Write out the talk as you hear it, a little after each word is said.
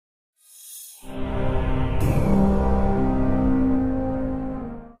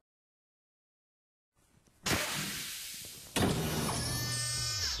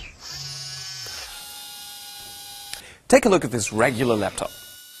Take a look at this regular laptop.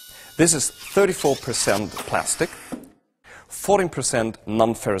 This is 34% plastic, 14%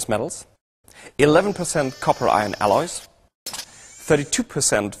 non-ferrous metals, 11% copper iron alloys,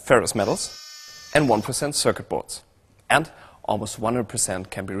 32% ferrous metals, and 1% circuit boards. And almost 100%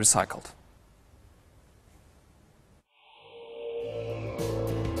 can be recycled.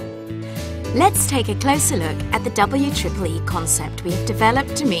 Let's take a closer look at the WEEE concept we have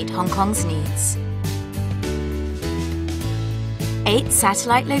developed to meet Hong Kong's needs. 8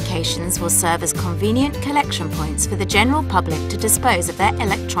 satellite locations will serve as convenient collection points for the general public to dispose of their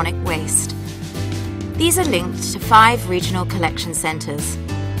electronic waste. These are linked to 5 regional collection centres.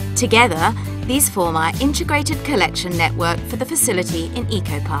 Together, these form our integrated collection network for the facility in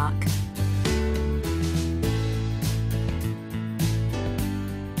Eco Park.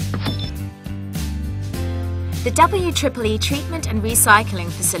 The WEEE treatment and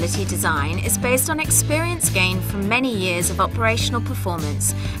recycling facility design is based on experience gained from many years of operational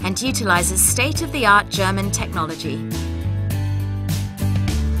performance and utilises state-of-the-art German technology.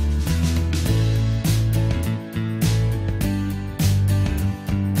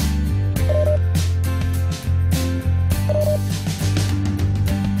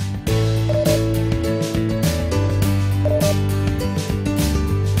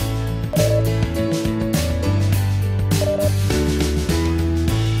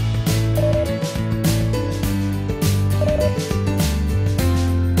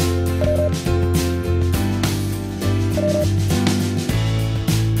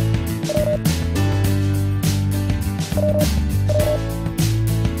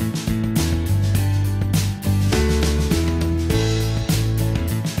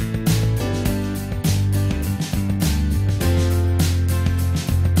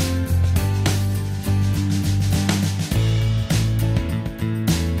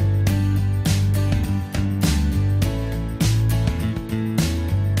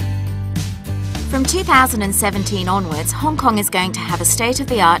 From 2017 onwards, Hong Kong is going to have a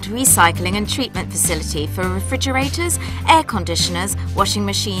state-of-the-art recycling and treatment facility for refrigerators, air conditioners, washing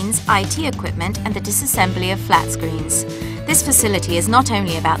machines, IT equipment and the disassembly of flat screens. This facility is not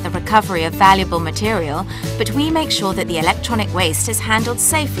only about the recovery of valuable material, but we make sure that the electronic waste is handled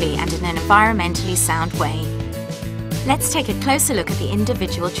safely and in an environmentally sound way. Let's take a closer look at the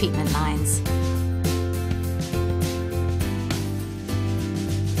individual treatment lines.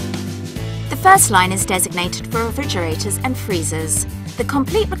 The first line is designated for refrigerators and freezers. The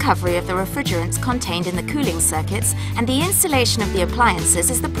complete recovery of the refrigerants contained in the cooling circuits and the installation of the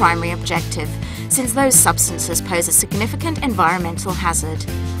appliances is the primary objective, since those substances pose a significant environmental hazard.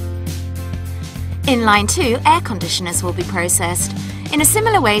 In line 2, air conditioners will be processed. In a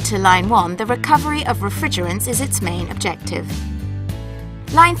similar way to line 1, the recovery of refrigerants is its main objective.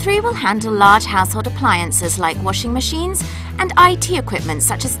 Line 3 will handle large household appliances like washing machines and IT equipment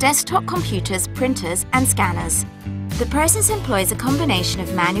such as desktop computers, printers and scanners. The process employs a combination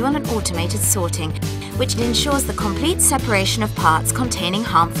of manual and automated sorting, which ensures the complete separation of parts containing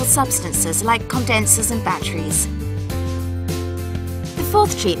harmful substances like condensers and batteries. The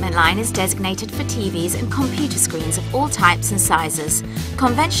fourth treatment line is designated for TVs and computer screens of all types and sizes.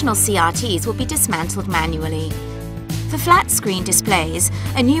 Conventional CRTs will be dismantled manually. For flat screen displays,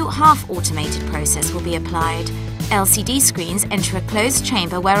 a new half-automated process will be applied. LCD screens enter a closed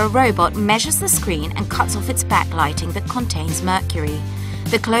chamber where a robot measures the screen and cuts off its backlighting that contains mercury.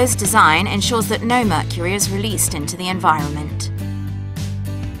 The closed design ensures that no mercury is released into the environment.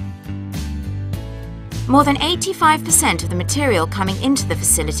 More than 85% of the material coming into the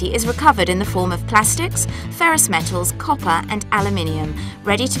facility is recovered in the form of plastics, ferrous metals, copper and aluminium,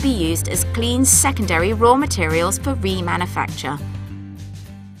 ready to be used as clean secondary raw materials for remanufacture.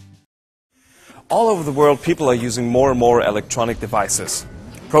 All over the world, people are using more and more electronic devices.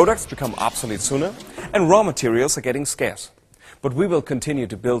 Products become obsolete sooner, and raw materials are getting scarce. But we will continue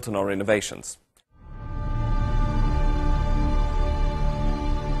to build on our innovations.